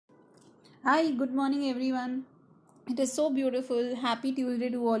Hi, good morning, everyone. It is so beautiful. Happy Tuesday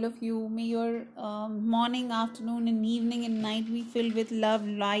to all of you. May your morning, afternoon, and evening and night be filled with love,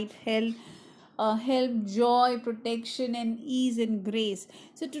 light, help, joy, protection, and ease and grace.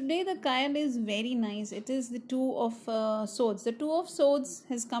 So today the card is very nice. It is the Two of Swords. The Two of Swords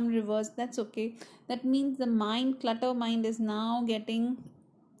has come reversed. That's okay. That means the clutter mind, is now getting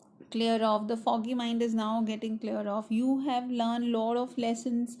clear off. The foggy mind is now getting clear off. You have learned lot of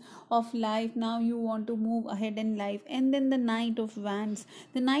lessons of life. Now you want to move ahead in life. And then the Knight of Wands.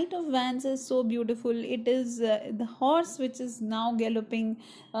 The Knight of Wands is so beautiful. It is the horse which is now galloping.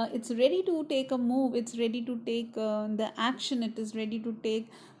 It's ready to take a move. It's ready to take the action. It is ready to take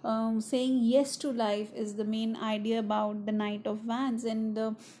saying yes to life is the main idea about the Knight of Wands.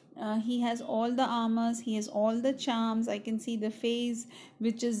 And he has all the armors, he has all the charms. I can see the face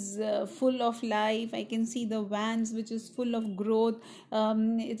which is full of life. I can see the Wands which is full of growth.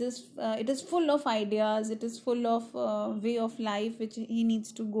 It is full of ideas. It is full of way of life which he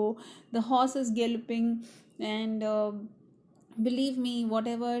needs to go. The horse is galloping, and believe me,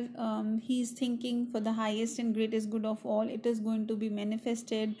 whatever he's thinking for the highest and greatest good of all, it is going to be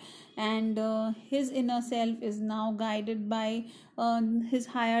manifested. And his inner self is now guided by his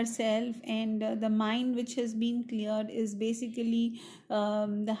higher self. And the mind which has been cleared is basically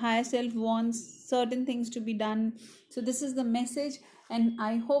the higher self wants certain things to be done. So this is the message, and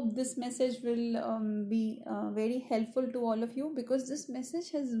I hope this message will be very helpful to all of you, because this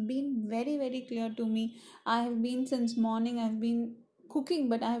message has been very very clear to me. I have been since morning, I've been cooking,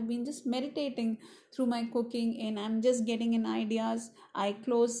 but I have been just meditating through my cooking, and I'm just getting in ideas. I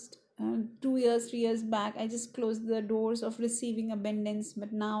closed 2 years 3 years back, I just closed the doors of receiving abundance,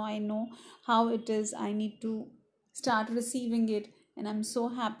 but now I know how it is. I need to start receiving it, and I'm so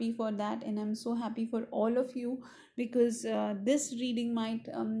happy for that, and I'm so happy for all of you, because this reading might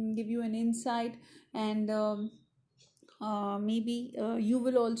give you an insight. And maybe you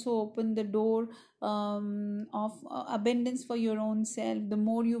will also open the door of abundance for your own self. The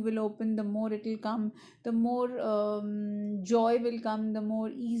more you will open, the more it will come. The more joy will come, the more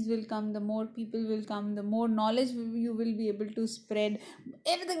ease will come, the more people will come, the more knowledge you will be able to spread.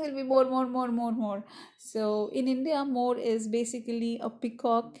 Everything will be more, more, more, more, more. So in India, more is basically a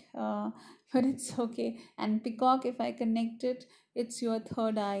peacock, but it's okay. And peacock, if I connect it, it's your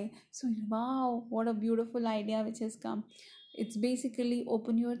third eye. So wow, what a beautiful idea which has come. It's basically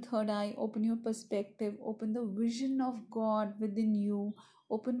open your third eye, open your perspective, open the vision of God within you,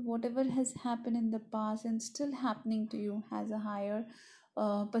 open whatever has happened in the past and still happening to you has a higher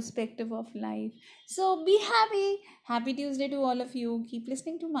perspective of life. So be happy. Happy Tuesday to all of you. Keep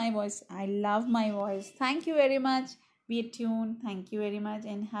listening to my voice. I love my voice. Thank you very much. Be tuned. Thank you very much,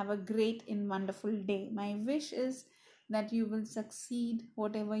 and have a great and wonderful day. My wish is that you will succeed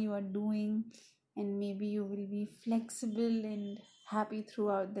whatever you are doing, and maybe you will be flexible and happy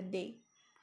throughout the day.